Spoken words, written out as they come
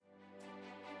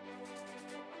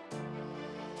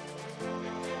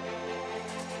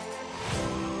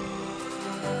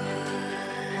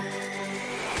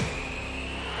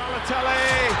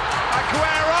Balotelli,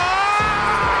 Aguero!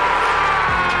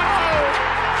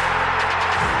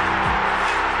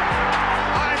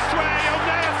 I swear you'll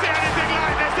never see anything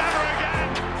like this ever again.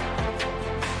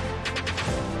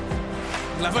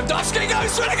 Lewandowski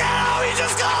goes for it again. Oh, he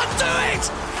just can't do it.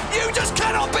 You just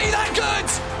cannot be that good.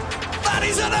 That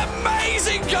is an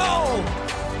amazing goal.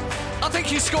 I think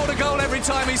he's scored a goal every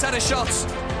time he's had a shot.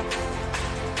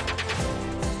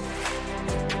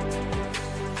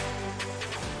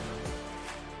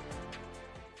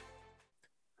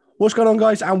 What's going on,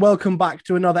 guys, and welcome back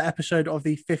to another episode of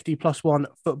the 50+1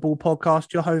 Football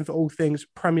Podcast, your home for all things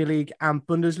Premier League and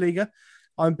Bundesliga.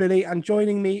 I'm Billy, and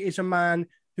joining me is a man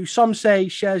who some say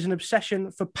shares an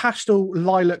obsession for pastel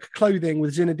lilac clothing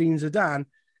with Zinedine Zidane.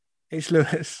 It's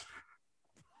Lewis.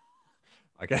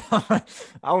 Okay,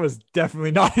 I was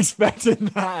definitely not expecting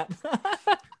that.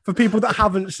 For people that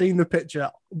haven't seen the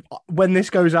picture, when this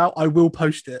goes out, I will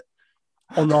post it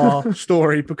on our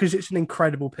story because it's an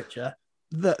incredible picture.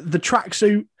 The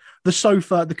tracksuit, the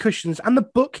sofa, the cushions, and the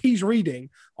book he's reading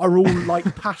are all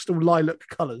like pastel lilac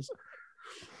colours.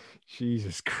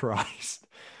 Jesus Christ.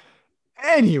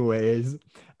 Anyways,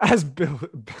 as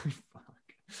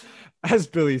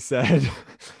Billy said,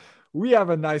 we have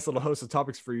a nice little host of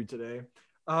topics for you today.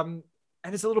 And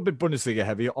it's a little bit Bundesliga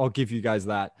heavy. I'll give you guys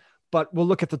that. But we'll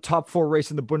look at the top four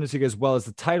race in the Bundesliga as well as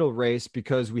the title race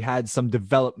because we had some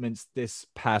developments this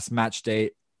past match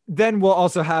day. Then we'll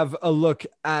also have a look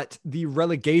at the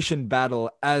relegation battle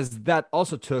as that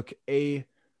also took a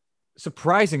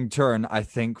surprising turn, I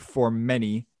think, for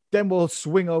many. Then we'll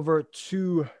swing over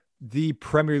to the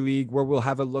Premier League where we'll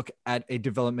have a look at a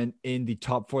development in the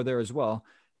top four there as well.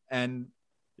 And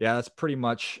yeah, that's pretty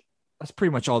much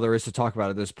all there is to talk about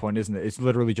at this point, isn't it? It's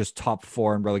literally just top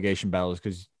four and relegation battles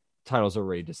because titles are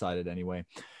already decided anyway.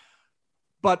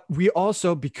 But we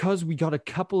also, because we got a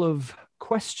couple of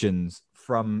questions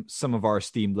from some of our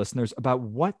esteemed listeners about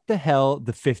what the hell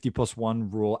the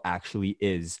 50+1 rule actually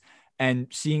is. And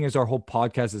seeing as our whole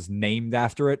podcast is named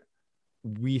after it,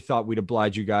 we thought we'd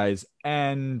oblige you guys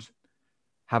and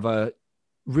have a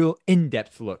real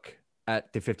in-depth look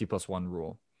at the 50+1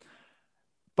 rule.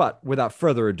 But without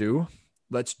further ado,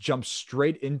 let's jump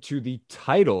straight into the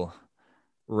title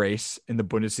race in the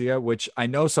Bundesliga, which I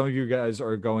know some of you guys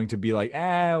are going to be like,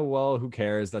 well, who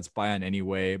cares? That's Bayern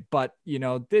anyway. But, you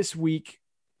know, this week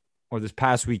or this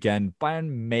past weekend, Bayern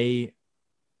may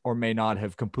or may not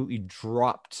have completely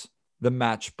dropped the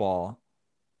match ball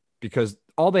because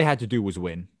all they had to do was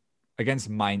win against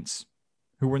Mainz,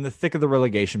 who were in the thick of the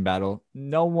relegation battle.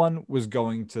 No one was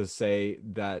going to say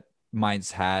that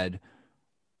Mainz had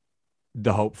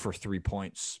the hope for 3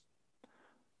 points.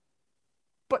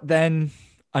 But then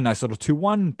a nice little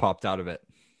 2-1 popped out of it.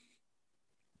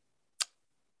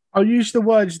 I'll use the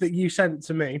words that you sent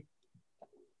to me.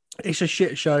 It's a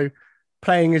shit show,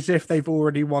 playing as if they've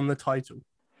already won the title.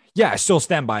 Yeah, I still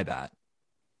stand by that.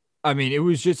 I mean, it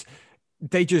was just,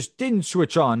 they just didn't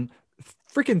switch on.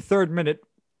 Freaking third minute,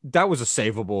 that was a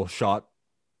savable shot.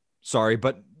 Sorry,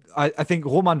 but I think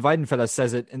Roman Weidenfeller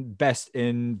says it best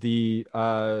in the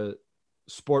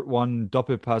Sport 1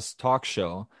 Doppelpass talk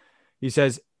show. He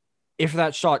says, if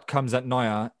that shot comes at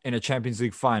Neuer in a Champions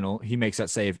League final, he makes that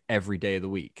save every day of the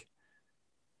week.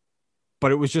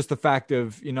 But it was just the fact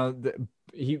of, you know,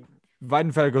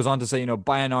 Weidenfeller goes on to say, you know,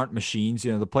 Bayern aren't machines.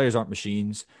 You know, the players aren't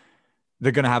machines.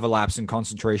 They're going to have a lapse in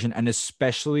concentration. And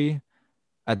especially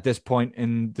at this point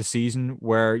in the season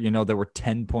where, you know, there were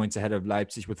 10 points ahead of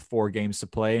Leipzig with 4 games to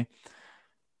play.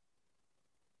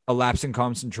 A lapse in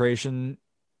concentration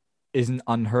isn't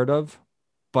unheard of.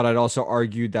 But I'd also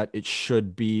argue that it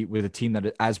should be with a team that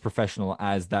is as professional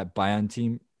as that Bayern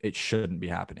team. It shouldn't be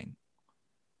happening.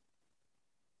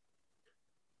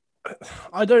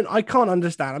 I can't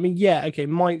understand. I mean, yeah, okay,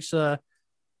 Mainz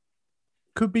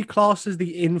could be classed as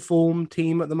the informed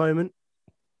team at the moment.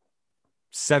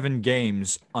 7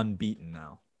 games unbeaten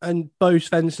now. And Bo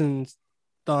Svensson's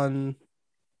done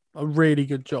a really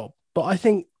good job. But I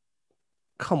think,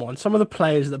 come on, some of the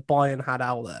players that Bayern had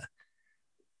out there,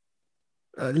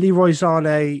 Leroy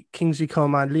Sané, Kingsley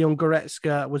Coman, Leon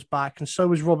Goretzka was back, and so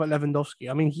was Robert Lewandowski.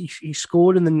 I mean, he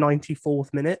scored in the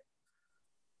 94th minute,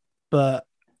 but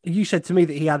you said to me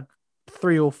that he had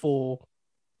 3 or 4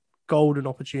 golden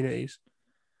opportunities.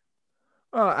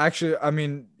 Actually, I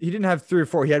mean, he didn't have 3 or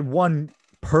 4. He had one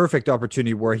perfect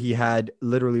opportunity where he had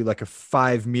literally like a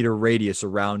 5-meter radius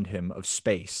around him of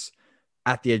space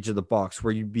at the edge of the box,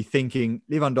 where you'd be thinking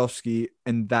Lewandowski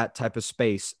in that type of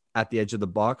space at the edge of the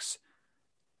box,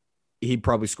 he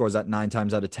probably scores that 9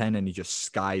 times out of 10 and he just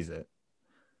skies it.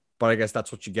 But I guess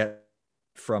that's what you get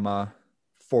from a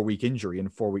 4-week injury and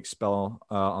a 4-week spell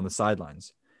on the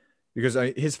sidelines. because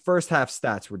his first half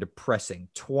stats were depressing.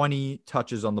 20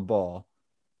 touches on the ball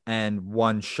and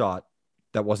one shot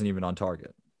that wasn't even on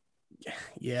target.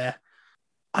 Yeah.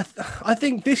 I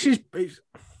think this is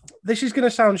going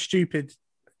to sound stupid.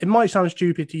 It might sound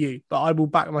stupid to you, but I will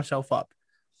back myself up.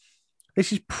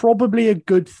 This is probably a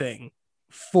good thing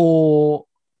for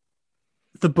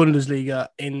the Bundesliga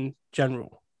in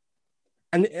general.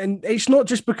 And it's not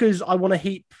just because I want to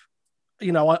heap,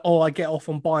 I get off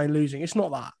on Bayern losing. It's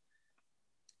not that.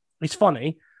 It's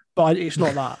funny, but it's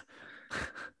not that.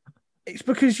 It's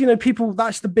because, people,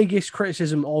 that's the biggest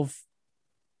criticism of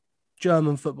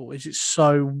German football, is it's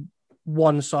so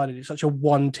one-sided. It's such a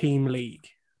one-team league.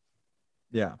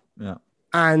 Yeah.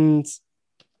 And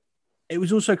it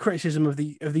was also criticism of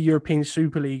the European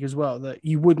Super League as well, that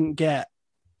you wouldn't get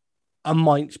a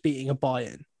Mainz beating a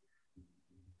Bayern.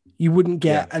 You wouldn't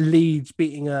get a Leeds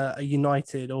beating a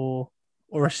United or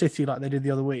a City like they did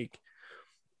the other week.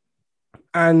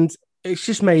 And it's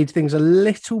just made things a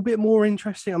little bit more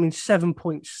interesting. I mean, 7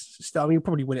 points still. I mean, you'll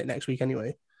probably win it next week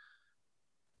anyway.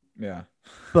 Yeah.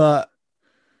 But,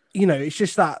 it's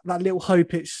just that little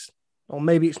hope or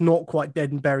maybe it's not quite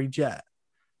dead and buried yet.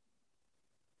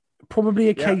 Probably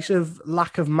a case of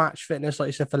lack of match fitness, like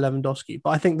you said, for Lewandowski.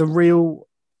 But I think the real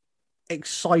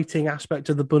exciting aspect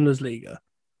of the Bundesliga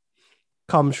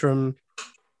comes from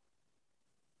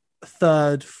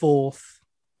 3rd, 4th,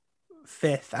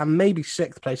 5th, and maybe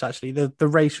 6th place, actually, the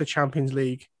race for Champions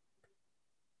League.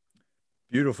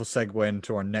 Beautiful segue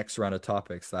into our next round of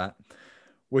topics,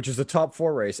 which is the top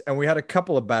 4 race. And we had a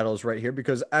couple of battles right here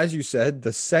because, as you said,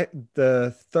 the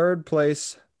 3rd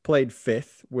place played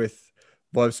 5th with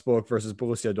Wolfsburg versus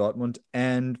Borussia Dortmund,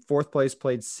 and 4th place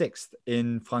played 6th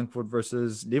in Frankfurt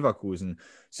versus Leverkusen.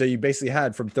 So you basically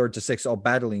had from 3rd to 6th all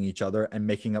battling each other and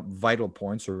making up vital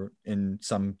points, or in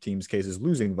some teams' cases,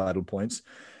 losing vital points.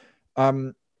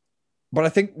 But I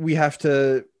think we have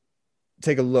to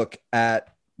take a look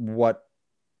at what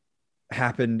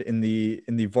happened in the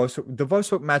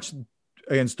Wolfsburg match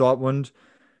against Dortmund.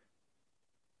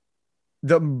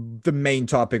 The main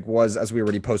topic was, as we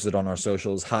already posted on our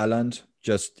socials, Haaland.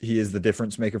 He is the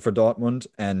difference maker for Dortmund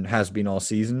and has been all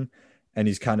season. And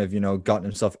he's kind of, gotten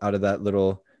himself out of that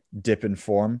little dip in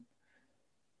form.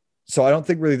 So I don't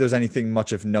think really there's anything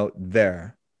much of note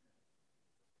there.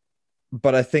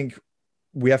 But I think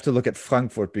we have to look at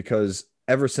Frankfurt, because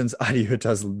ever since Adi Hütter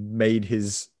has made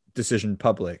his decision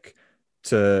public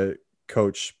to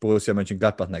coach Borussia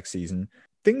Mönchengladbach next season,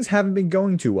 things haven't been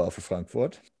going too well for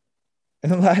Frankfurt. In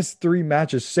the last 3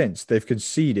 matches since, they've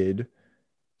conceded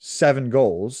 7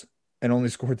 goals and only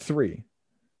scored 3.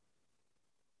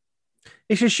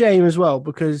 It's a shame as well,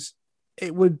 because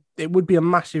it would be a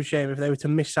massive shame if they were to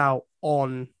miss out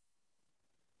on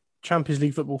Champions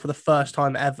League football for the first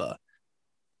time ever,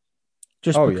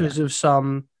 just because of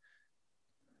some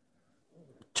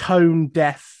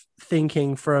tone-deaf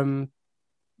thinking from,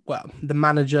 the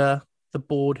manager, the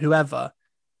board, whoever,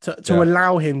 to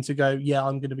allow him to go,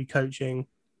 I'm going to be coaching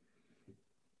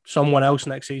someone else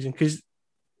next season. Because,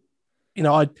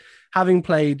 having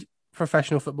played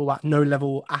professional football at no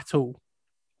level at all,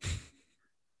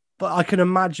 but I can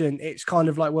imagine it's kind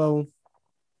of like, well,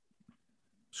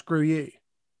 screw you.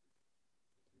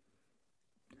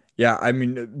 Yeah, I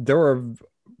mean, there were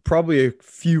probably a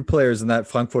few players in that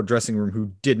Frankfurt dressing room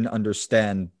who didn't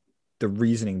understand the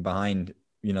reasoning behind,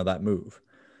 that move.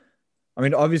 I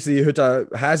mean, obviously,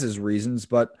 Hütter has his reasons,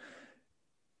 but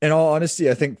in all honesty,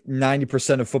 I think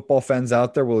 90% of football fans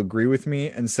out there will agree with me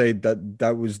and say that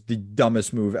that was the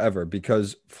dumbest move ever,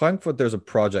 because Frankfurt, there's a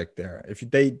project there.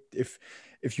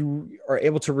 If you are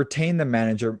able to retain the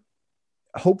manager,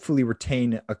 hopefully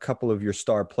retain a couple of your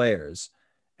star players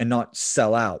and not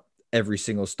sell out every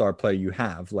single star player you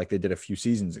have like they did a few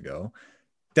seasons ago,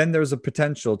 then there's a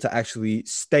potential to actually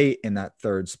stay in that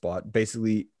 3rd spot,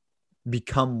 basically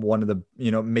become one of the,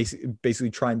 basically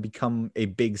try and become a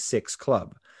big 6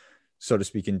 club, so to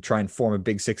speak, and try and form a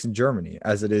big 6 in Germany,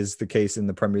 as it is the case in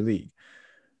the Premier League.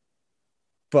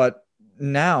 But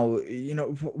now,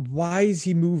 why is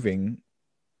he moving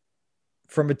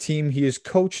from a team he has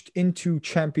coached into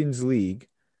Champions League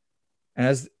and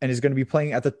is going to be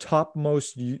playing at the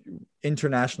topmost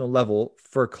international level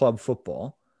for club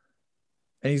football,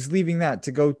 and he's leaving that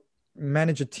to go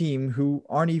manage a team who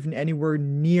aren't even anywhere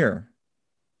near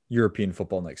European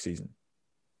football next season?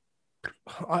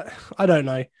 I don't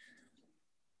know.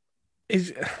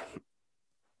 It's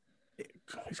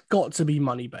got to be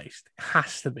money based. It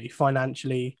has to be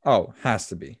financially. Oh, has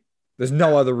to be. There's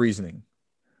no other reasoning.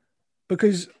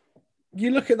 Because you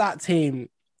look at that team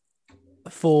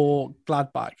for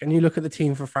Gladbach and you look at the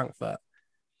team for Frankfurt.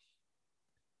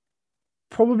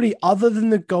 probably other than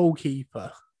the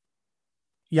goalkeeper,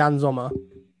 Jan Sommer,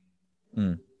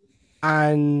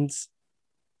 and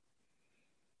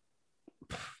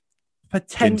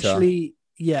potentially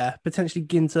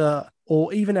Ginter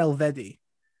or even Elvedi.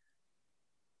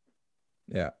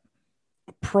 Yeah.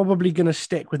 Probably going to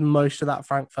stick with most of that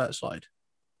Frankfurt side.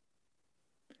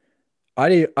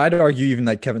 I'd argue even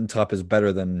that Kevin Trapp is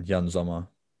better than Jan Sommer,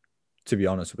 to be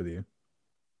honest with you.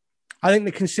 I think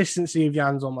the consistency of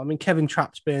Jan Sommer. I mean, Kevin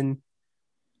Trapp's been...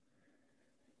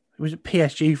 He was at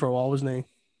PSG for a while, wasn't he?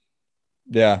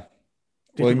 Yeah.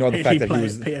 Well, ignore the fact that he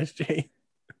was... at PSG.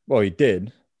 Well, he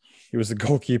did. He was the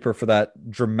goalkeeper for that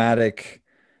dramatic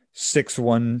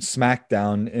 6-1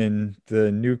 smackdown in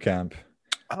the new camp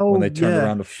when they turned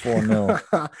around to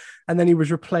 4-0. And then he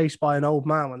was replaced by an old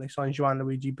man when they signed João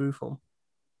Luigi Buffon.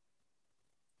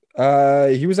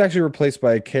 He was actually replaced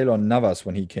by Keylor Navas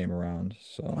when he came around.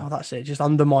 So oh, that's it. Just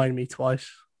undermine me twice.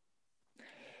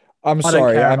 I'm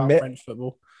sorry. I don't care about French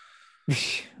football.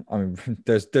 I mean,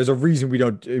 there's a reason we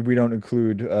don't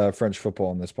include French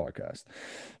football in this podcast.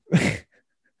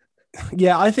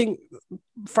 Yeah, I think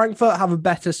Frankfurt have a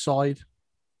better side,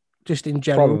 just in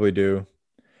general. Probably do,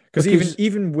 because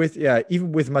even with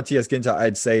Matthias Ginter,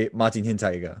 I'd say Martin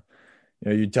Hinteregger. You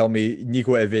know, you tell me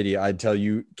Nico Elvedi, I'd tell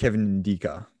you Kevin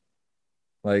Ndika.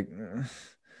 Like,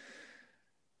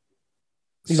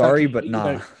 sorry, but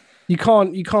nah. You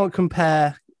can't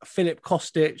compare Filip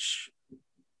Kostic,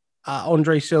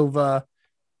 Andre Silva,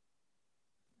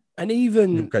 and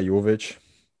even Luka Jovic.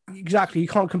 Exactly, you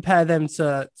can't compare them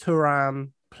to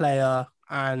Thuram, Player,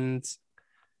 and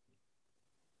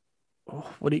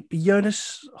would it be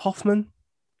Jonas Hoffman?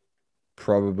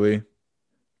 Probably.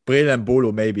 Brelen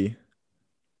Bolo, maybe.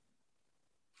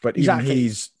 But exactly.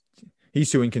 Even he's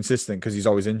too inconsistent because he's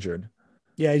always injured.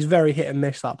 Yeah, he's very hit and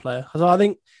miss, that player. So I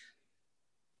think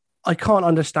I can't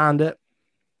understand it.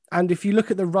 And if you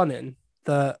look at the run-in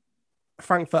that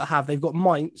Frankfurt have, they've got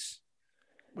Mainz,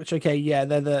 which, okay, yeah,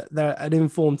 they're an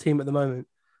informed team at the moment.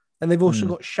 And they've also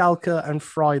got Schalke and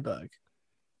Freiburg.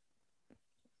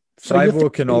 So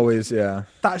Freiburg can always, yeah.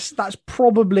 That's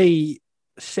probably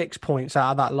 6 points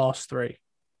out of that last 3.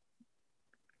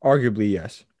 Arguably,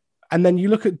 yes. And then you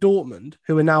look at Dortmund,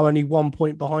 who are now only 1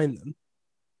 point behind them.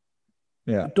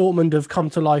 Yeah. Dortmund have come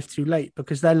to life too late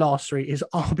because their last 3 is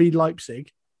RB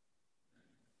Leipzig,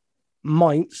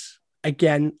 Mainz,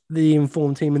 again, the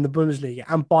informed team in the Bundesliga,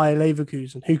 and Bayer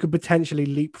Leverkusen, who could potentially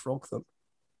leapfrog them.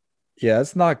 Yeah,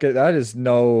 it's not good. That is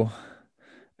no,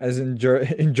 as in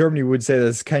Germany would say,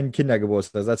 that's kein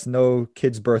Kindergeburtstag. That's no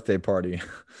kid's birthday party.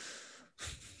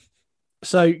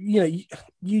 So, you know,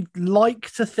 you'd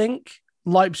like to think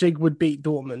Leipzig would beat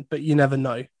Dortmund, but you never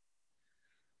know.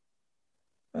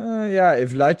 Yeah,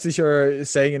 if Leipzig are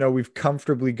saying, you know, we've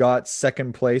comfortably got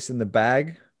second place in the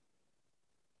bag,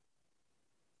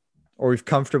 or we've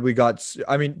comfortably got,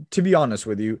 I mean, to be honest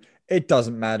with you, it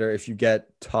doesn't matter if you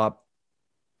get top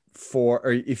 4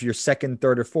 or if you're second,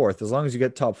 third, or fourth. As long as you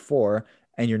get top 4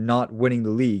 and you're not winning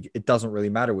the league, it doesn't really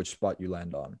matter which spot you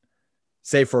land on.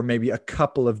 Say for maybe a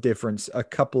couple of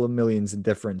millions in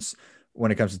difference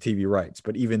when it comes to TV rights.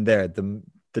 But even there,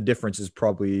 the difference is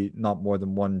probably not more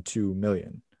than 1-2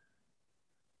 million.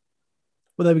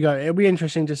 Well, there we go. It'll be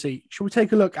interesting to see. Should we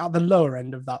take a look at the lower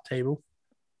end of that table?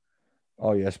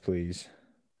 Oh, yes, please.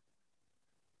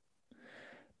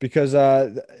 Because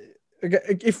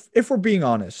if we're being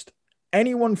honest,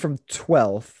 anyone from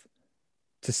 12th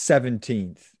to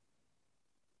 17th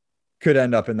could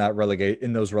end up in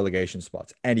those relegation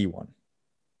spots. Anyone.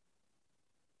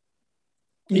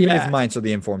 Even if Mainz are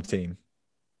the informed team.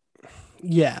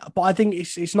 Yeah, but I think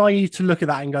it's naive to look at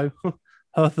that and go,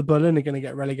 Hertha Berlin are going to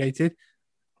get relegated.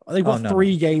 They've got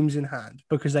 3 games in hand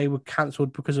because they were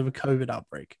cancelled because of a COVID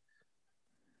outbreak.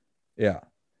 Yeah.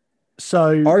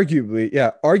 So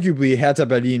arguably Hertha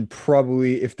Berlin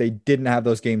probably, if they didn't have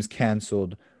those games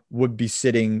canceled, would be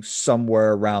sitting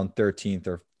somewhere around 13th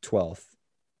or 12th.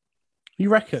 You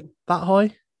reckon that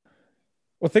high?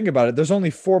 Well, think about it. There's only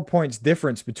 4 points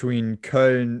difference between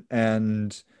Köln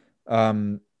and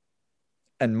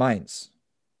Mainz.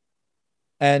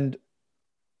 And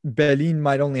Berlin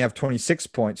might only have 26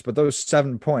 points, but those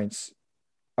 7 points,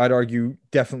 I'd argue,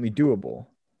 definitely doable.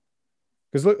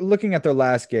 Because looking at their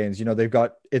last games, you know,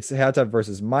 it's Hertha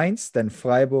versus Mainz, then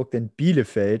Freiburg, then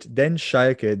Bielefeld, then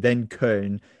Schalke, then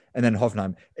Köln, and then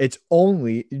Hoffenheim. It's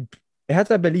only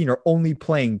Hertha Berlin are only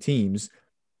playing teams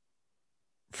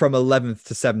from 11th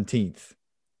to 17th.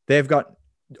 They've got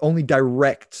only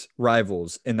direct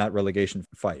rivals in that relegation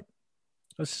fight.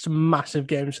 There's some massive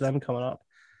games for them coming up.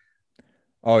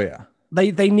 Oh, yeah.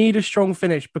 They need a strong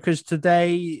finish because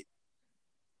today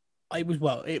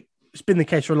it's been the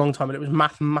case for a long time, and it was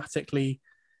mathematically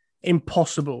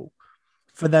impossible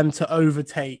for them to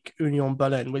overtake Union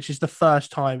Berlin, which is the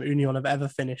first time Union have ever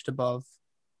finished above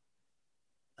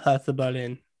Hertha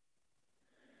Berlin.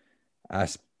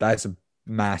 That's a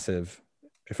massive,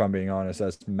 if I'm being honest,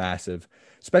 that's massive.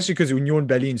 Especially because Union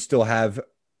Berlin still have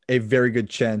a very good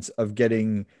chance of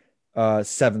getting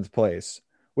 7th place,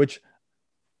 which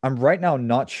I'm right now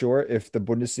not sure if the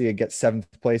Bundesliga gets 7th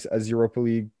place as Europa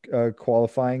League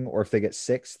qualifying or if they get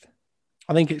 6th.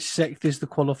 I think it's 6th is the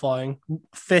qualifying.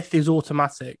 5th is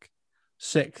automatic.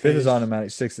 6th is automatic.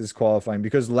 6th is qualifying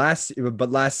because last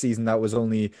season that was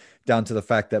only down to the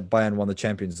fact that Bayern won the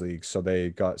Champions League, so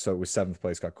it was 7th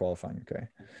place got qualifying. Okay.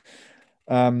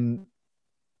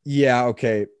 Yeah.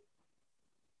 Okay.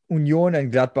 Union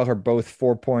and Gladbach are both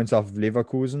 4 points off of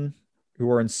Leverkusen, who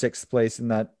are in 6th place in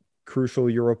that crucial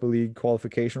Europa League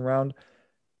qualification round.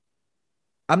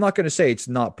 I'm not going to say it's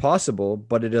not possible,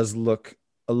 but it does look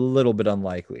a little bit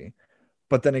unlikely.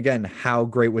 But then again, how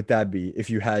great would that be if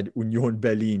you had Union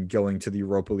Berlin going to the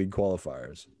Europa League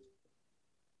qualifiers?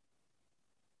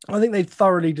 I think they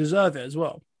thoroughly deserve it as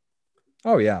well.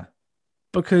 Oh, yeah.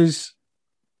 Because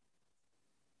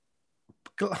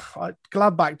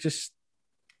Gladbach just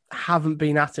haven't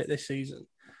been at it this season.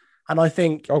 And I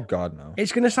think... Oh, God, no.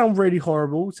 It's going to sound really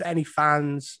horrible to any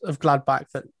fans of Gladbach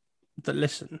that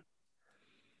listen.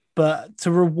 But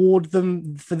to reward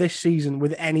them for this season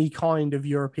with any kind of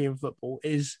European football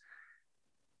is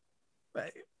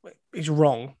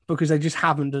wrong because they just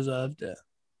haven't deserved it.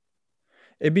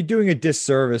 It'd be doing a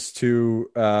disservice to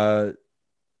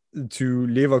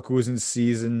Leverkusen's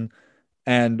season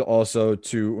and also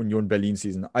to Union Berlin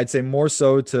season. I'd say more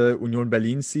so to Union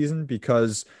Berlin season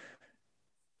because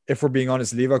if we're being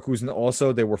honest, Leverkusen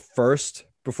also, they were first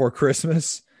before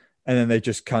Christmas and then they've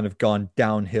just kind of gone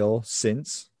downhill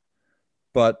since.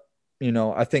 But,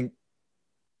 I think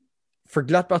for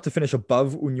Gladbach to finish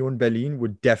above Union Berlin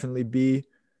would definitely be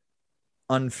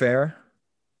unfair.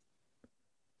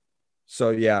 So,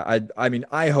 yeah,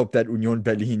 I hope that Union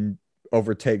Berlin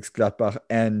overtakes Gladbach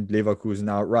and Leverkusen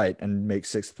outright and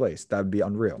makes 6th place. That would be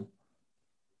unreal.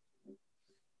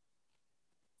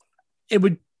 It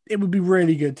would be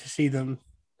really good to see them,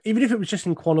 even if it was just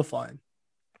in qualifying.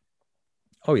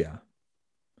 Oh, yeah.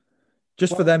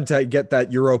 Just for them to get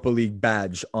that Europa League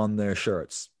badge on their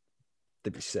shirts.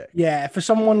 They'd be sick. Yeah, for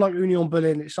someone like Union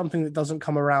Berlin, it's something that doesn't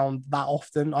come around that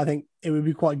often. I think it would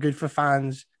be quite good for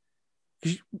fans.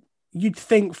 Because you'd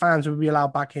think fans would be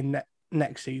allowed back in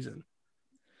next season.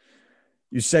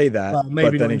 You say that, well,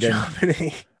 maybe but then not again,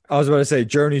 Germany. I was about to say,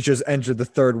 Germany's just entered the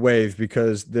 3rd wave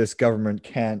because this government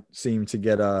can't seem to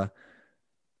get a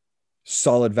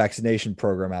solid vaccination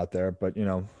program out there. But,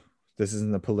 this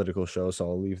isn't a political show, so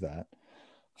I'll leave that.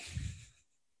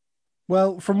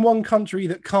 Well, from one country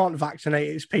that can't vaccinate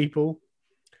its people,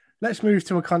 let's move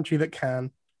to a country that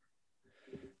can.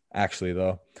 Actually,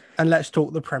 though. And let's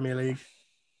talk the Premier League.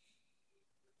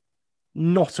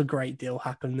 Not a great deal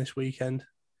happened this weekend.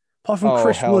 Apart from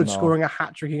Chris Wood scoring a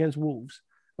hat-trick against Wolves,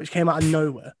 which came out of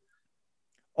nowhere.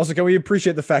 Also, can we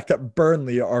appreciate the fact that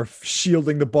Burnley are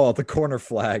shielding the ball at the corner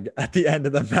flag at the end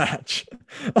of the match?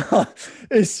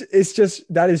 It's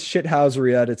just, that is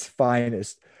shithousery at its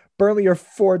finest. Burnley are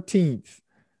 14th.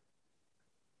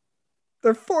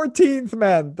 They're 14th,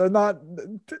 man. They're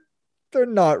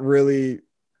not really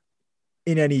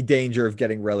in any danger of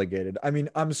getting relegated. I mean,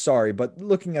 I'm sorry, but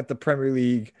looking at the Premier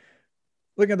League's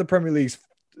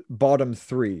bottom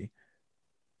 3,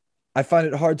 I find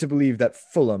it hard to believe that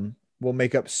Fulham will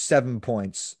make up 7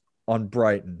 points on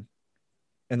Brighton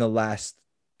in the last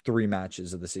 3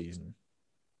 matches of the season.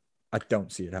 I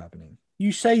don't see it happening.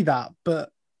 You say that,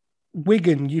 but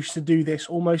Wigan used to do this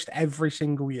almost every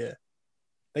single year.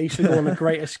 They used to go on a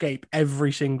great escape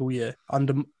every single year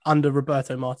under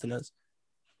Roberto Martinez.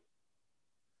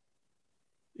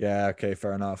 Yeah, okay,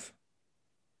 fair enough.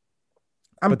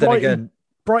 And but Brighton, then again,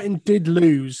 Brighton did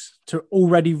lose to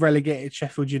already relegated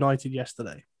Sheffield United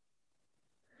yesterday.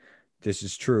 This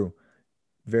is true.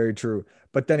 Very true.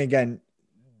 But then again,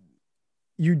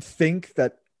 you'd think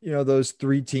that, those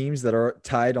 3 teams that are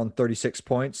tied on 36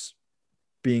 points,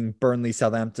 being Burnley,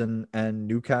 Southampton, and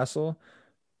Newcastle,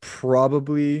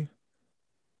 probably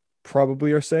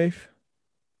are safe?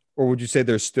 Or would you say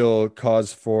there's still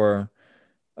cause for,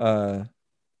 a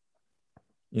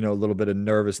little bit of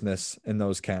nervousness in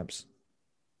those camps?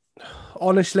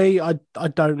 Honestly, I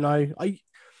don't know.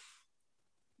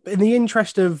 In the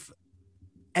interest of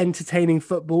entertaining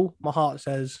football, my heart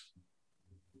says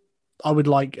I would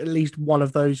like at least one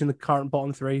of those in the current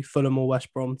bottom 3, Fulham or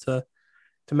West Brom, to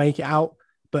make it out.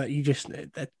 but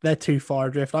they're too far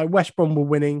adrift. Like West Brom were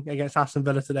winning against Aston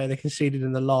Villa today. They conceded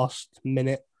in the last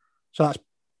minute. So that's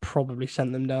probably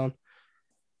sent them down.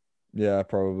 Yeah,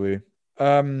 probably.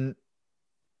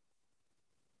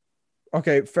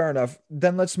 Okay, fair enough.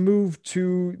 Then let's move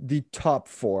to the top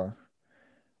four,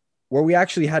 where we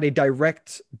actually had a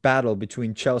direct battle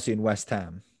between Chelsea and West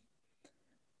Ham.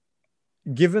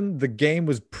 Given the game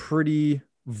was pretty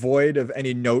void of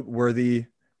any noteworthy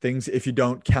things, if you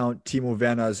don't count Timo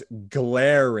Werner's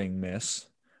glaring miss,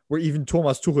 where even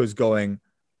Thomas Tuchel is going,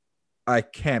 I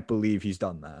can't believe he's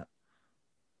done that.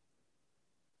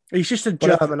 He's just a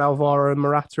German Alvaro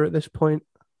Morata at this point.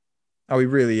 Oh, he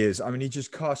really is. I mean, he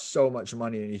just costs so much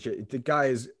money, and the guy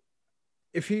is.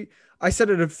 I said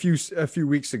it a few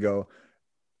weeks ago.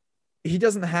 He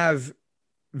doesn't have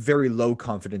very low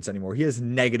confidence anymore. He has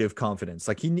negative confidence.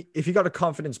 Like if he got a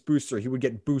confidence booster, he would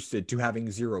get boosted to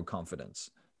having zero confidence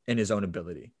in his own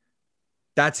ability.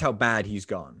 That's how bad he's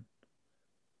gone.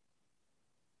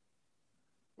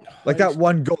 Like that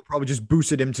one goal probably just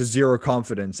boosted him to zero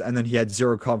confidence, and then he had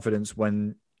zero confidence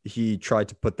when he tried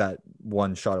to put that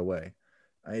one shot away.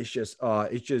 It's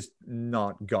just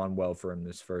not gone well for him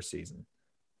this first season.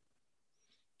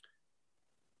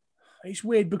 It's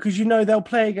weird because they'll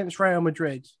play against Real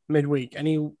Madrid midweek and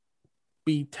he'll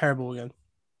be terrible again.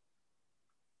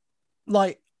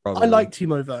 Like probably. I like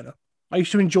Timo Werner. I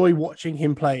used to enjoy watching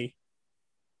him play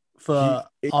for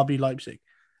RB Leipzig,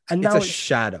 and now it's a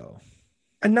shadow.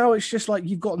 And now it's just like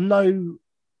you've got no.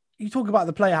 You talk about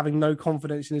the player having no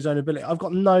confidence in his own ability. I've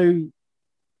got no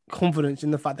confidence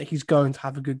in the fact that he's going to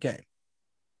have a good game.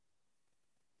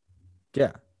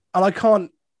 Yeah. And I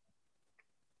can't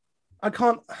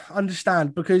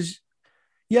understand because,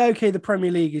 okay, the Premier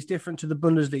League is different to the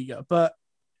Bundesliga, but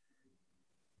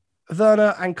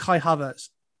Werner and Kai Havertz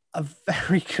are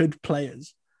very good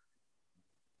players.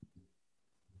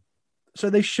 So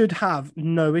they should have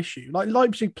no issue. Like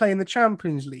Leipzig play in the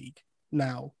Champions League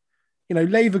now.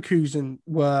 Leverkusen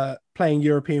were playing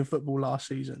European football last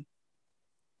season.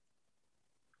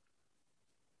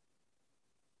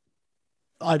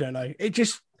 I don't know.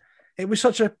 It was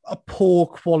such a poor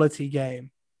quality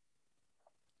game.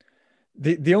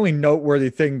 The only noteworthy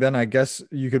thing then I guess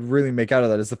you could really make out of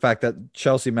that is the fact that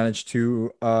Chelsea managed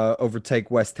to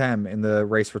overtake West Ham in the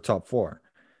race for top four.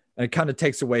 And it kind of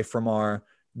takes away from our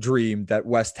dream that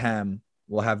West Ham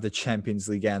will have the Champions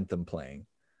League anthem playing.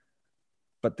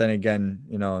 But then again,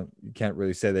 you can't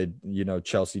really say that,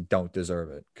 Chelsea don't deserve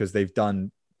it because they've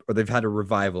had a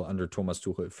revival under Thomas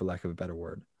Tuchel, for lack of a better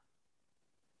word.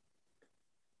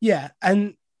 Yeah,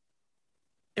 and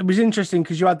it was interesting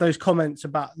because you had those comments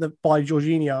by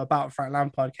Jorginho about Frank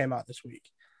Lampard came out this week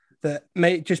that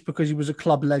just because he was a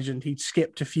club legend, he'd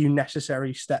skipped a few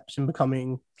necessary steps in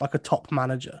becoming like a top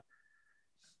manager.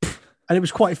 And it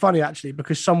was quite funny actually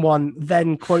because someone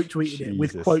then quote tweeted it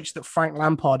with quotes that Frank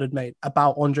Lampard had made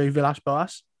about Andre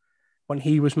Villas-Boas when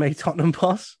he was made Tottenham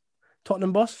boss,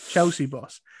 Chelsea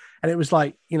boss, and it was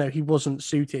like he wasn't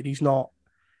suited. He's not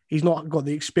got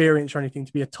the experience or anything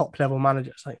to be a top level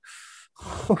manager. It's like,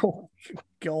 oh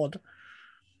God.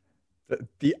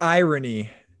 The irony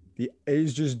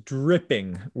is just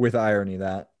dripping with irony.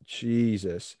 That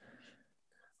Jesus.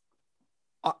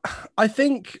 I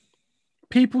think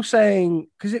people saying,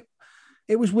 because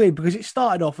it was weird because it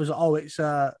started off as, it's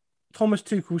Thomas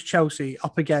Tuchel's Chelsea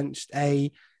up against a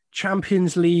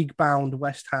Champions League bound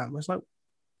West Ham. I was like,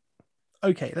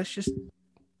 okay, let's just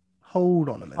hold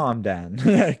on a minute. Calm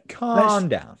down. Calm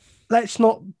down. Let's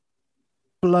not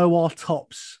blow our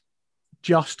tops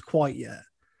just quite yet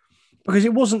because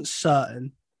it wasn't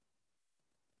certain.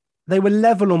 They were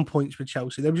level on points with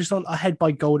Chelsea. They were just ahead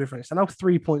by goal difference. They're now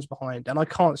 3 points behind, and I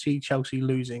can't see Chelsea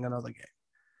losing another game.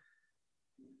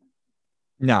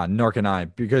 Nah, nor can I,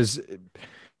 because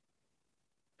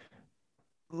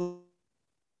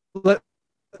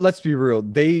let's be real.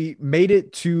 They made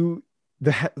it to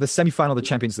the semifinal of the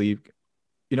Champions League.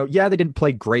 They didn't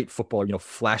play great football,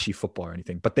 flashy football or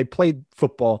anything, but they played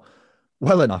football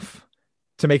well enough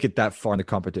to make it that far in the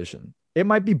competition. It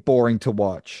might be boring to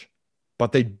watch,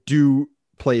 but they do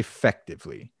play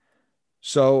effectively.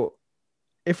 So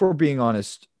if we're being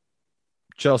honest,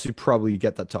 Chelsea probably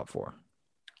get that top four.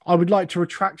 I would like to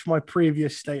retract my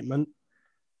previous statement.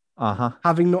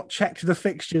 Having not checked the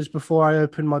fixtures before I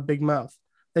opened my big mouth.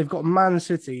 They've got Man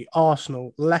City,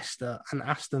 Arsenal, Leicester, and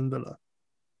Aston Villa.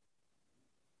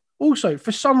 Also,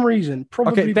 for some reason,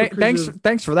 probably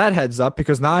thanks for that heads up,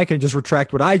 because now I can just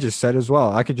retract what I just said as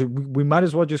well. We might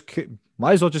as well just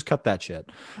cut that shit.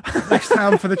 West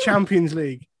Ham for the Champions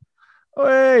League.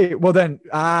 Hey, well then,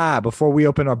 before we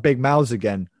open our big mouths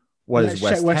again, what is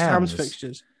West Ham's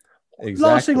fixtures?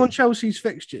 Last thing on Chelsea's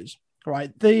fixtures,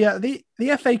 right? The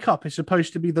FA Cup is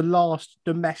supposed to be the last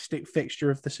domestic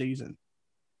fixture of the season.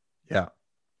 Yeah.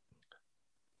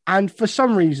 And for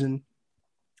some reason,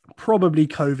 probably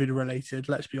COVID related,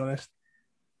 let's be honest,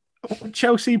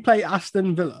 Chelsea play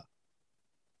Aston Villa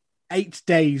 8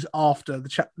 days after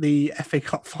the FA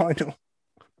Cup final.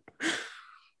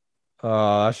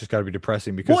 That's just got to be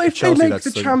depressing because what if Chelsea, they make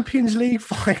the Champions League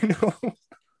final?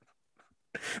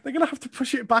 They're gonna have to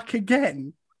push it back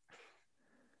again.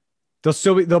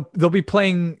 They'll be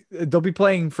playing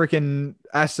freaking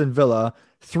Aston Villa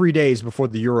 3 days before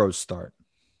the Euros start.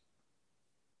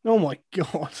 Oh my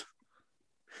god.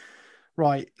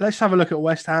 Right, let's have a look at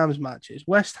West Ham's matches.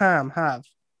 West Ham have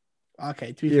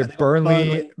to be fair,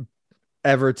 Burnley,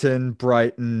 Everton,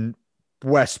 Brighton,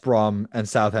 West Brom, and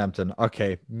Southampton.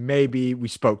 Okay, maybe we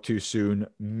spoke too soon.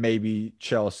 Maybe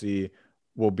Chelsea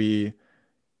will be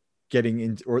getting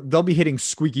into, or they'll be hitting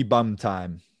squeaky bum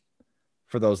time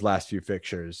for those last few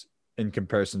fixtures in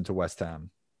comparison to West Ham.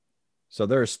 So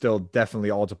there is still definitely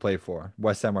all to play for.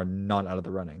 West Ham are not out of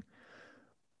the running.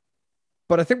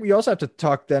 But I think we also have to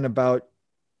talk then about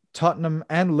Tottenham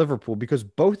and Liverpool because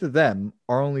both of them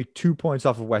are only 2 points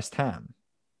off of West Ham.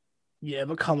 Yeah,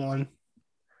 but come on.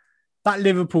 That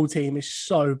Liverpool team is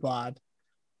so bad.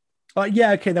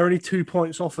 They're only 2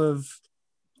 points off of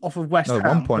West Ham.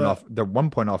 1 point off. They're 1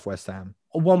 point off West Ham.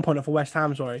 1 point off of West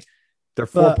Ham, sorry. They're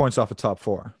 4 points off of top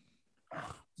four.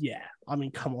 Yeah, I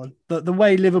mean, come on. The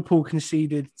way Liverpool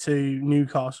conceded to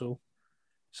Newcastle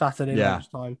Saturday night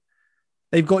time.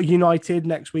 They've got United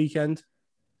next weekend.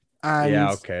 And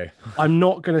okay. I'm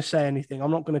not going to say anything. I'm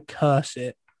not going to curse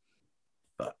it.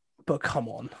 But come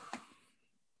on.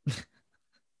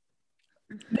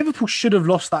 Liverpool should have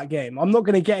lost that game. I'm not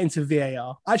going to get into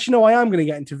VAR. Actually, no, I am going to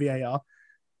get into VAR.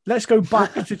 Let's go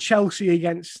back to Chelsea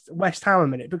against West Ham a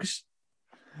minute because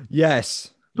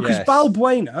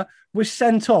Balbuena was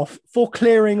sent off for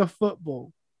clearing a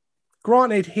football.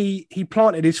 Granted, he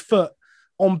planted his foot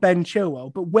on Ben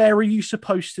Chilwell, but where are you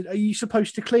supposed to? Are you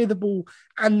supposed to clear the ball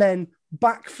and then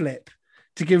backflip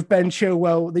to give Ben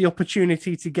Chilwell the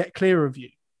opportunity to get clear of you?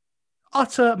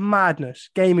 Utter madness.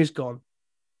 Game is gone.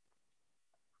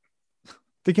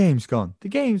 The game's gone. The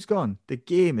game's gone. The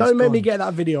game is gone. Don't make me get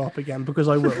that video up again because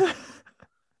I will.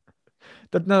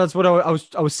 That's what I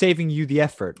was saving you the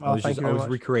effort. I was much.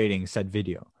 recreating said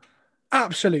video.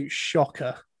 Absolute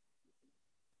shocker.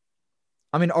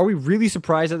 I mean, are we really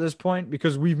surprised at this point?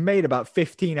 Because we've made about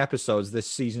 15 episodes this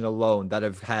season alone that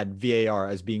have had VAR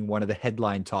as being one of the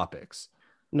headline topics.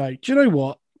 No, do you know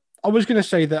what? I was going to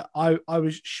say that I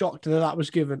was shocked that was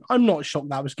given. I'm not shocked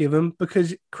that was given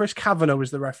because Chris Kavanagh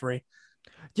was the referee.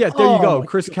 Yeah, there you go.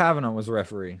 Chris Kavanagh was the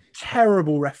referee.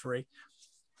 Terrible referee.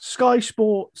 Sky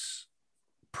Sports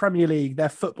Premier League, their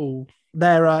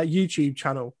YouTube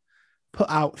channel, put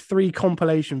out 3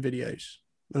 compilation videos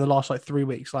in the last 3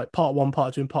 weeks, like part 1,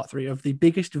 part 2, and part 3 of the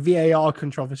biggest VAR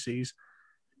controversies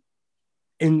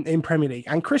in Premier League.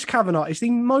 And Chris Kavanagh is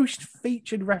the most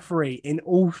featured referee in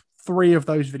all 3 of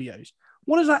those videos.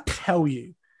 What does that tell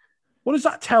you? What does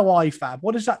that tell IFAB?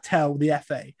 What does that tell the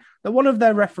FA? That one of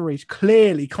their referees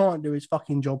clearly can't do his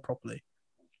fucking job properly.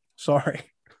 Sorry.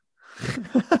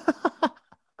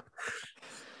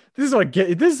 This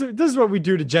is what we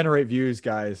do to generate views,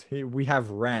 guys. We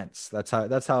have rants. That's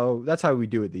how we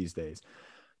do it these days.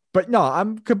 But no,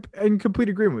 I'm in complete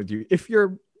agreement with you. If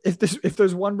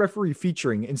there's one referee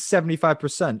featuring in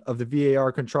 75% of the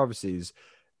VAR controversies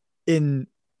in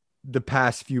the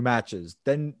past few matches,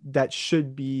 then that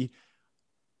should be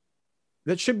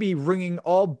ringing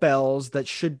all bells. That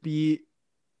should be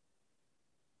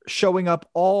showing up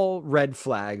all red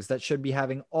flags. That should be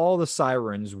having all the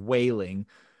sirens wailing.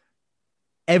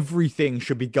 Everything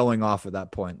should be going off at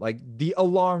that point. Like the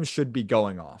alarms should be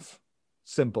going off.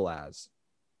 Simple as.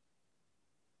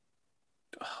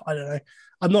 I don't know.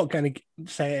 I'm not going to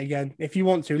say it again. If you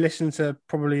want to, listen to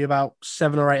probably about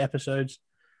 7 or 8 episodes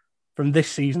from this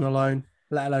season alone,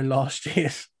 let alone last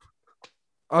year's.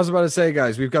 I was about to say,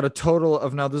 guys, we've got a total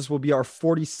of now. This will be our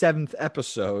 47th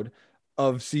episode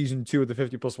of season 2 of the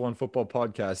 50+1 football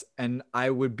podcast. And I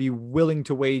would be willing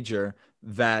to wager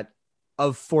that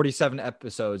of 47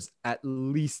 episodes, at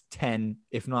least 10,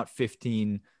 if not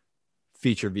 15,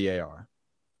 feature VAR.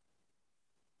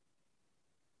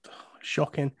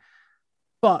 Shocking.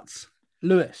 But,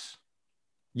 Lewis.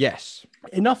 Yes.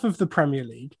 Enough of the Premier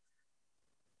League.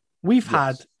 We've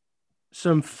had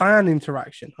some fan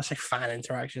interaction. I say fan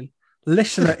interaction.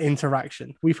 Listener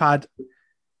interaction.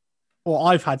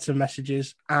 I've had some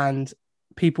messages and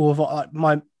people have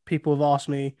asked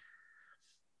me,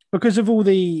 because of all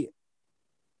the,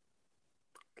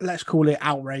 let's call it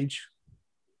outrage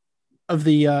of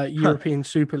the European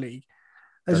Super League.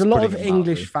 There's That's a lot of putting it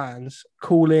English mildly. fans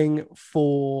calling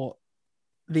for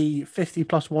the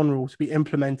 50+1 rule to be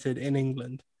implemented in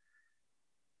England.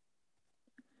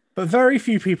 But very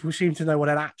few people seem to know what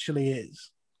it actually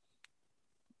is.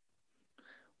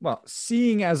 Well,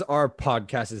 seeing as our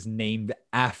podcast is named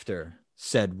after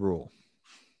said rule,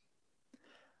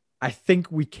 I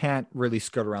think we can't really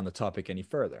skirt around the topic any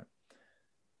further.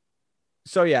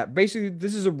 So yeah, basically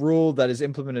this is a rule that is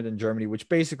implemented in Germany, which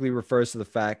basically refers to the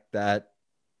fact that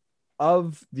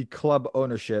of the club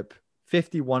ownership,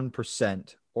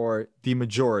 51% or the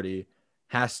majority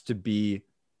has to be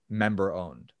member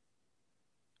owned.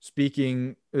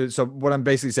 So what I'm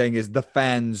basically saying is the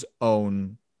fans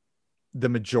own the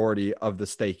majority of the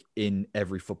stake in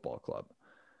every football club.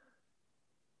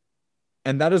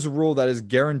 And that is a rule that is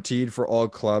guaranteed for all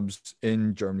clubs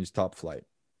in Germany's top flight.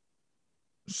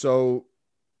 So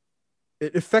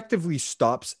it effectively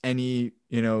stops any,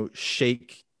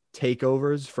 sheikh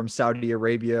takeovers from Saudi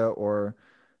Arabia or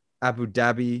Abu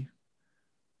Dhabi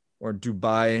or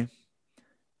Dubai.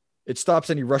 It stops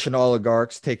any Russian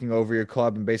oligarchs taking over your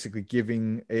club and basically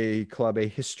giving a club a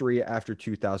history after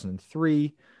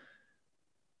 2003.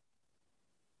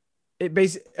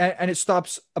 It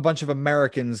stops a bunch of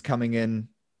Americans coming in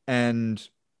and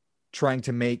trying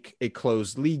to make a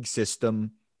closed league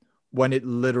system when it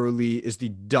literally is the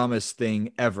dumbest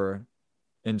thing ever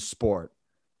in sport.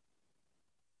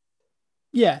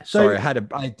 Yeah. So sorry, I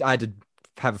had to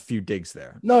have a few digs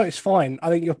there. No, it's fine. I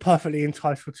think you're perfectly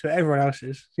entitled to it. Everyone else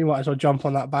is. You might as well jump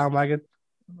on that bandwagon.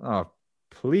 Oh,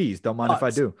 please don't mind if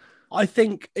I do. I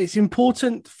think it's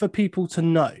important for people to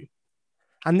know.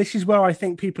 And this is where I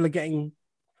think people are getting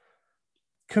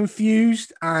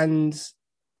confused and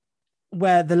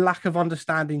where the lack of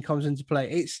understanding comes into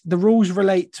play. It's the rules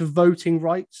relate to voting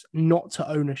rights, not to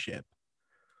ownership.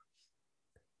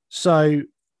 So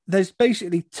there's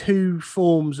basically two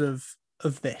forms of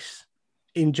this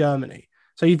in Germany.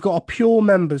 So you've got a pure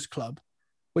members club,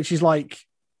 which is like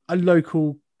a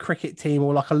local cricket team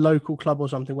or like a local club or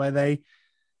something where they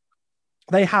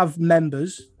have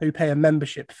members who pay a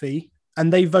membership fee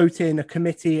and they vote in a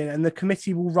committee, and the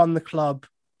committee will run the club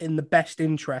in the best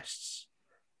interests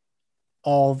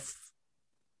of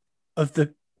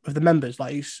the members.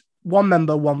 Like it's one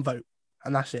member, one vote,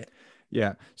 and that's it.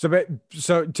 Yeah. So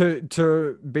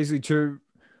to basically to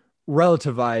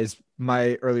relativize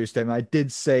my earlier statement, I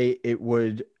did say it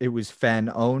was fan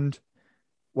owned.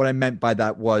 What I meant by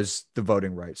that was the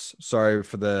voting rights. Sorry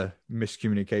for the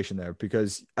miscommunication there,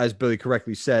 because as Billy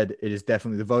correctly said, it is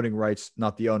definitely the voting rights,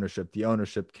 not the ownership. The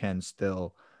ownership can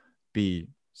still be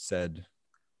said.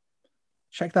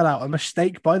 Check that out. A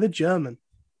mistake by the German.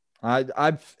 I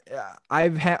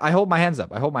hold my hands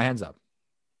up. I hold my hands up.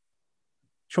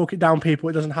 Chalk it down, people.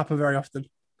 It doesn't happen very often.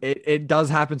 It does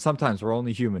happen sometimes. We're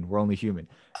only human.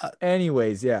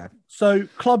 Anyways, yeah. So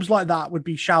clubs like that would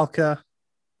be Schalke,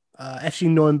 FC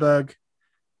Nuremberg,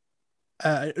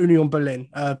 Union Berlin,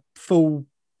 full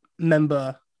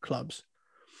member clubs.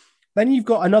 Then you've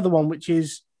got another one, which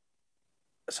is,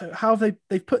 so how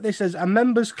they've put this as a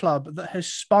members club that has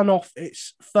spun off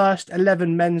its first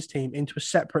 11 men's team into a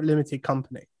separate limited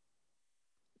company.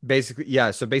 Basically, yeah.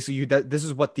 So basically, this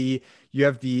is what you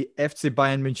have the FC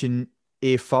Bayern München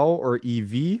e.V. or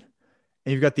EV, and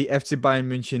you've got the FC Bayern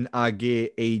München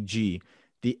AG.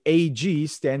 The AG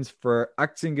stands for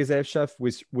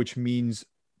Aktiengesellschaft, which means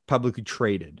publicly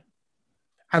traded.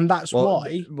 And that's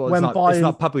why when it's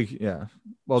not public, yeah.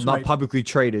 Well, sorry. Not publicly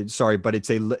traded, sorry, but it's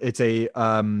a limited,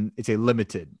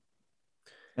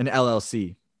 an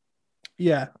LLC.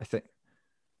 Yeah, I think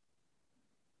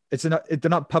they're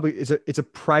not public. It's a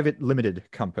private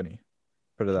limited company.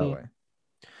 Put it that way.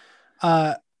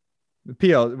 The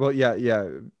PL, well, yeah.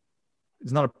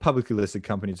 It's not a publicly listed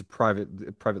company. It's a private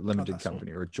limited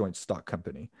company or a joint stock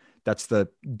company. That's the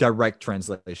direct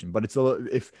translation. But it's a little,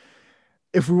 if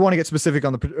we want to get specific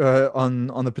on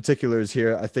the particulars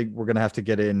here, I think we're gonna have to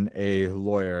get in a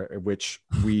lawyer, which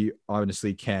we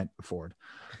honestly can't afford.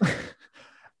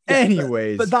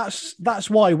 Anyways, but that's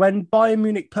why when Bayern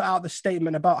Munich put out the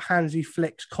statement about Hansi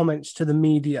Flick's comments to the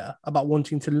media about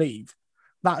wanting to leave,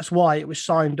 that's why it was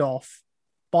signed off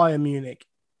Bayern Munich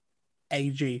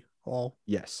AG. Or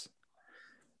yes,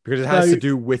 because it has to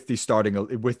do with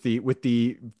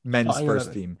the men's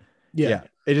first team. Yeah,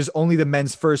 it is only the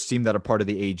men's first team that are part of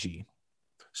the AG.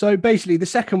 So basically, the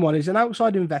second one is an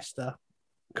outside investor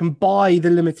can buy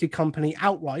the limited company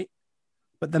outright,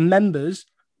 but the members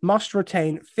must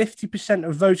retain 50%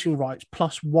 of voting rights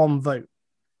plus one vote.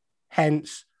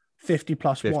 Hence, 50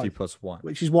 plus 1, plus 1,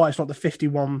 which is why it's not the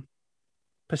 51%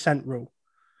 rule.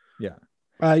 Yeah.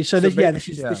 This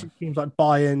is teams like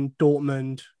Bayern,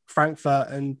 Dortmund, Frankfurt,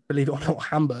 and believe it or not,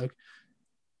 Hamburg.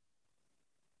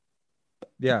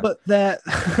 Yeah, but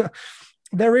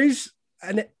there is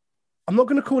I'm not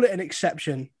going to call it an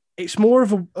exception. It's more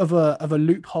of a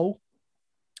loophole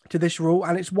to this rule,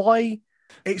 and it's why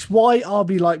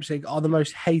RB Leipzig are the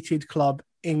most hated club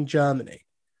in Germany.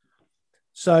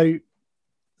 So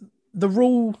the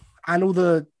rule and all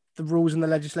the rules and the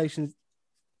legislation,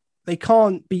 they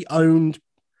can't be owned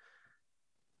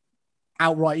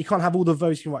outright. You can't have all the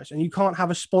voting rights, and you can't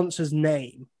have a sponsor's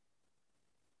name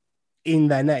in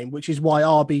their name, which is why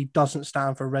RB doesn't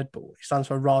stand for Red Bull. It stands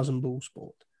for Rasenball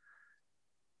Sport.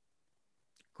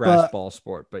 Ball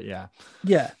sport, but yeah.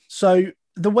 Yeah. So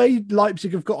the way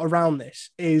Leipzig have got around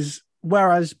this is,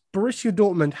 whereas Borussia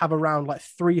Dortmund have around like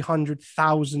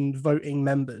 300,000 voting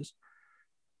members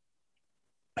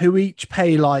who each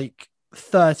pay like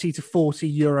 30 to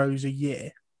 40 euros a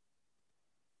year,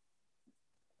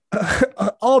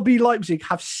 RB Leipzig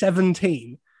have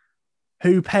 17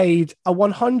 who paid a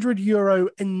 100 euro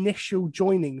initial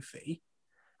joining fee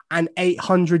and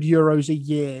 800 euros a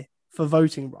year for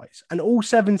voting rights. And all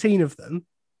 17 of them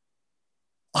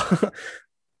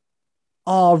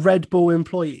are Red Bull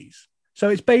employees. So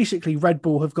it's basically Red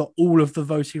Bull have got all of the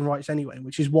voting rights anyway,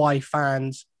 which is why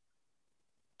fans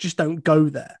just don't go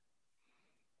there.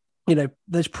 You know,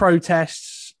 there's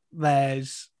protests,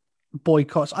 there's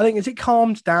boycotts. I think, is it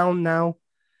calmed down now?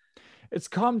 It's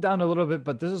calmed down a little bit,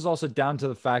 but this is also down to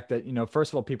the fact that, you know,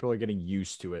 first of all, people are getting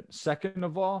used to it. Second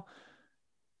of all,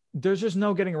 there's just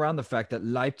no getting around the fact that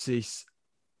Leipzig's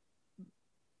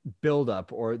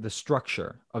buildup or the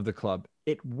structure of the club,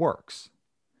 it works.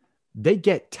 They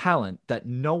get talent that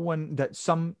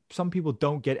some people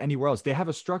don't get anywhere else. They have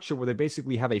a structure where they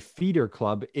basically have a feeder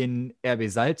club in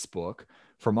RB Salzburg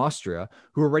from Austria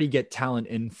who already get talent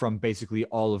in from basically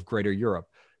all of Greater Europe.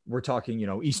 We're talking, you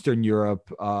know, Eastern Europe,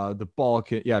 the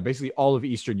Balkan, basically all of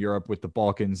Eastern Europe with the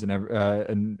Balkans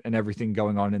and everything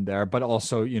going on in there. But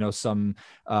also, you know, some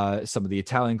of the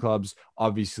Italian clubs,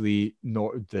 obviously,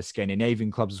 the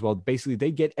Scandinavian clubs as well. Basically,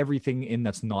 they get everything in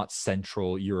that's not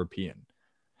Central European,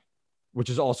 which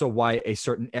is also why a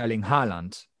certain Erling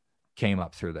Haaland came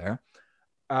up through there.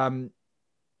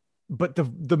 But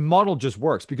the model just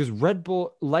works because Red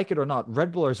Bull, like it or not,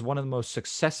 Red Bull is one of the most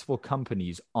successful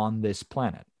companies on this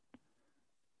planet.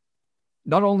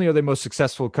 Not only are they most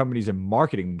successful companies in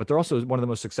marketing, but they're also one of the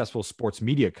most successful sports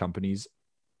media companies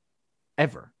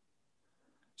ever.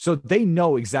 So they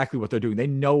know exactly what they're doing. They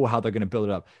know how they're going to build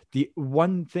it up. The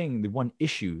one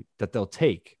issue that they'll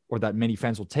take, or that many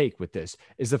fans will take with this,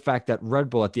 is the fact that Red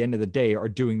Bull at the end of the day are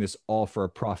doing this all for a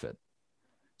profit.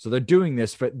 So they're doing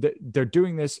this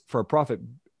for a profit.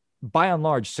 By and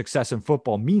large, success in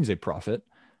football means a profit.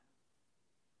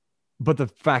 But the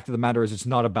fact of the matter is it's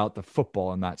not about the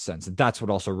football in that sense. And that's what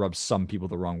also rubs some people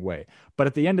the wrong way. But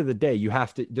at the end of the day,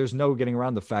 there's no getting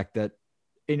around the fact that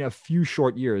in a few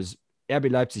short years,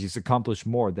 RB Leipzig has accomplished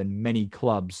more than many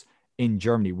clubs in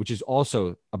Germany, which is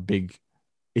also a big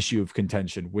issue of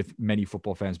contention with many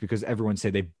football fans because everyone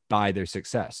say they buy their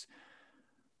success.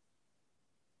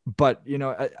 But, you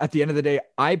know, at the end of the day,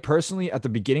 I personally, at the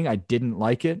beginning, I didn't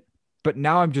like it. But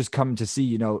now I'm just coming to see,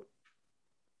 you know,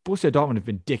 Borussia Dortmund have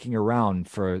been dicking around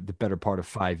for the better part of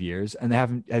 5 years,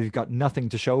 and they've got nothing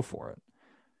to show for it.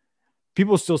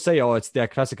 People still say, oh, it's Der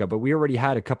Klassiker, but we already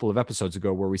had a couple of episodes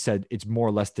ago where we said it's more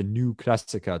or less the new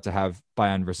Klassiker to have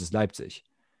Bayern versus Leipzig.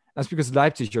 That's because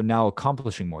Leipzig are now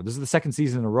accomplishing more. This is the second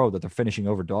season in a row that they're finishing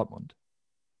over Dortmund.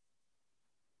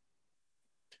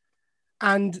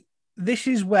 And this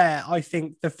is where I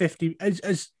think the 50,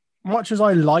 as much as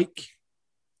I like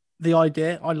the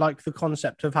idea, I like the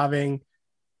concept of having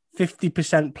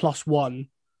 50% plus one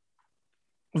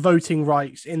voting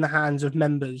rights in the hands of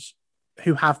members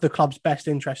who have the club's best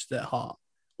interests at heart,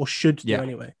 or should do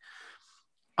anyway.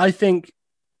 I think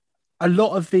a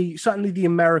lot of certainly the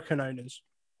American owners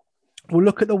will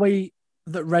look at the way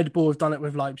that Red Bull have done it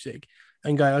with Leipzig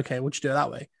and go, okay, we'll just do it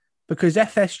that way. Because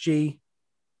FSG,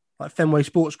 like Fenway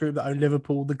Sports Group that own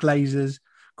Liverpool, the Glazers,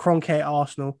 Kroenke at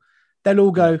Arsenal, they'll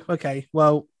all go, okay,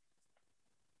 well,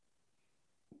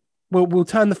 we'll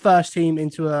turn the first team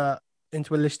into a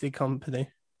listed company,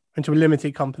 into a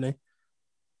limited company,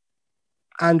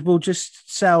 and we'll just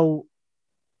sell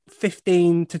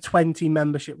 15 to 20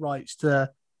 membership rights to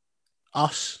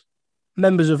us,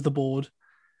 members of the board,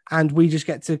 and we just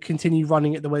get to continue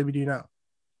running it the way we do now.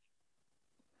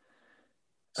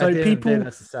 So people,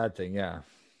 that's the sad thing, yeah.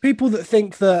 People that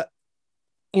think that,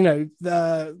 you know,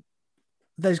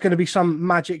 there's going to be some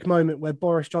magic moment where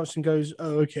Boris Johnson goes,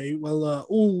 oh, okay, well,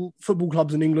 all football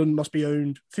clubs in England must be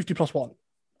owned 50 plus one.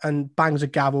 and bangs a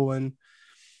gavel, and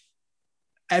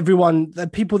everyone, the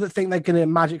people that think they're going to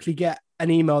magically get an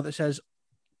email that says,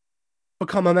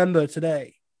 become a member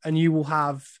today, and you will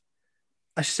have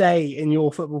a say in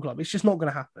your football club. It's just not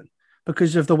going to happen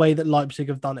because of the way that Leipzig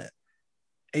have done it.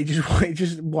 It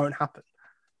just won't happen.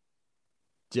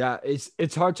 Yeah,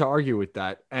 it's hard to argue with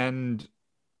that. And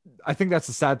I think that's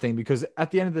the sad thing, because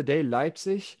at the end of the day,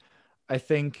 Leipzig, I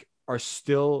think, are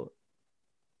still,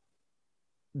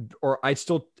 or I'd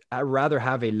rather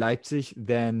have a Leipzig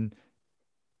than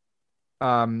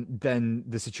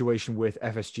the situation with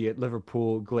FSG at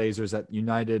Liverpool, Glazers at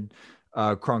United,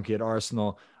 Kroenke at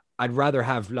Arsenal. I'd rather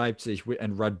have Leipzig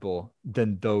and Red Bull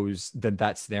than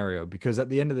that scenario, because at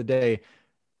the end of the day,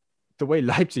 the way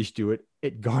Leipzig do it,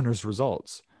 it garners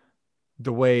results.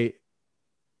 The way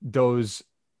those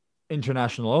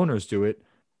international owners do it,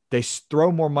 they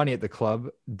throw more money at the club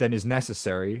than is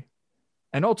necessary,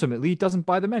 and ultimately it doesn't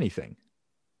buy them anything.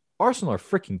 Arsenal are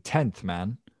freaking 10th,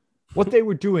 man. What they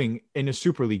were doing in a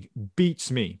Super League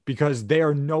beats me, because they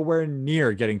are nowhere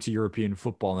near getting to European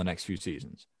football in the next few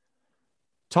seasons.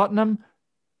 Tottenham,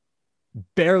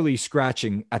 barely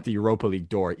scratching at the Europa League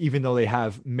door, even though they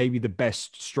have maybe the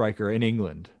best striker in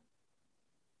England.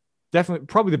 Definitely,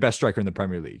 probably the best striker in the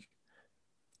Premier League.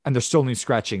 And they're still only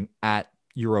scratching at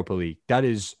Europa League. That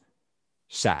is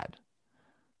sad.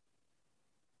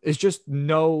 It's just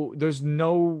there's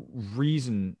no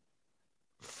reason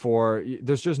for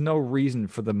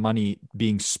the money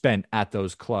being spent at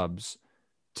those clubs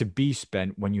to be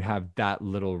spent when you have that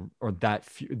little, or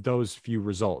those few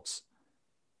results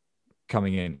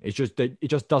coming in. It just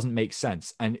doesn't make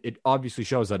sense. And it obviously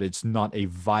shows that it's not a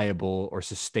viable or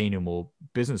sustainable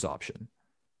business option.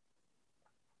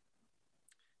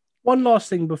 One last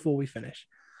thing before we finish.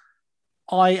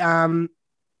 I am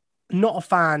not a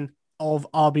fan of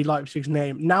RB Leipzig's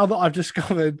name. Now that I've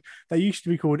discovered they used to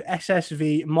be called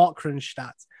SSV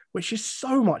Markranstadt, which is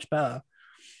so much better.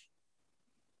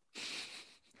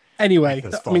 Anyway, I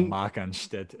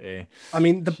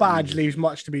mean, the badge leaves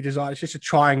much to be desired. It's just a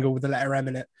triangle with the letter M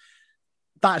in it.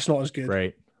 That's not as good.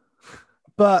 Right.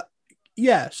 But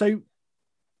yeah, so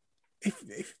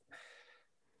if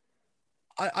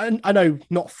I know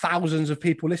not thousands of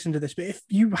people listen to this, but if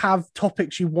you have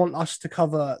topics you want us to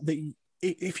cover, that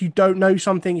if you don't know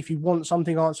something, if you want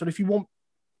something answered, if you want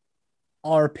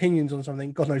our opinions on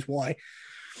something, God knows why.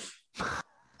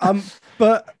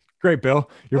 But great, Bill.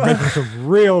 You're making some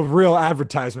real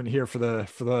advertisement here for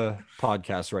the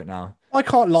podcast right now. I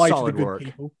can't lie Solid to the good work.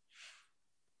 people.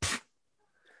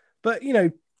 But,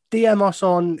 DM us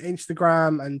on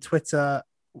Instagram and Twitter,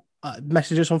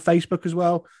 message us on Facebook as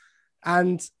well.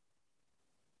 And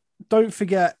don't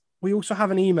forget, we also have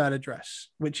an email address,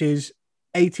 which is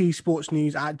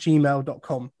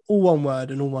atsportsnews@gmail.com. All one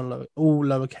word and all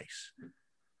lowercase.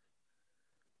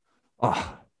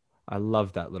 Oh, I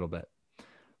love that little bit.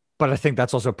 But I think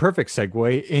that's also a perfect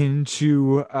segue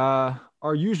into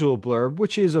our usual blurb,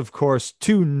 which is, of course,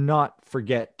 to not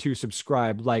forget to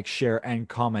subscribe, like, share, and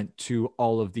comment to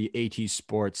all of the AT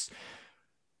Sports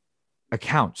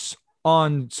accounts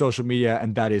on social media,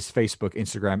 and that is Facebook,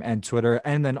 Instagram, and Twitter.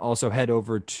 And then also head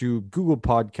over to Google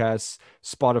Podcasts,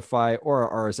 Spotify, or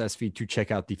our RSS feed to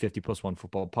check out the 50+1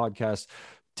 Football Podcast.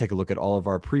 Take a look at all of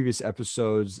our previous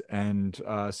episodes and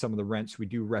some of the rents we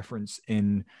do reference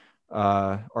in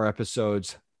our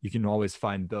episodes. You can always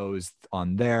find those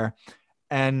on there.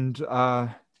 And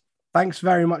thanks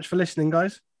very much for listening,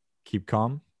 guys. Keep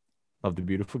calm. Love the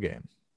beautiful game.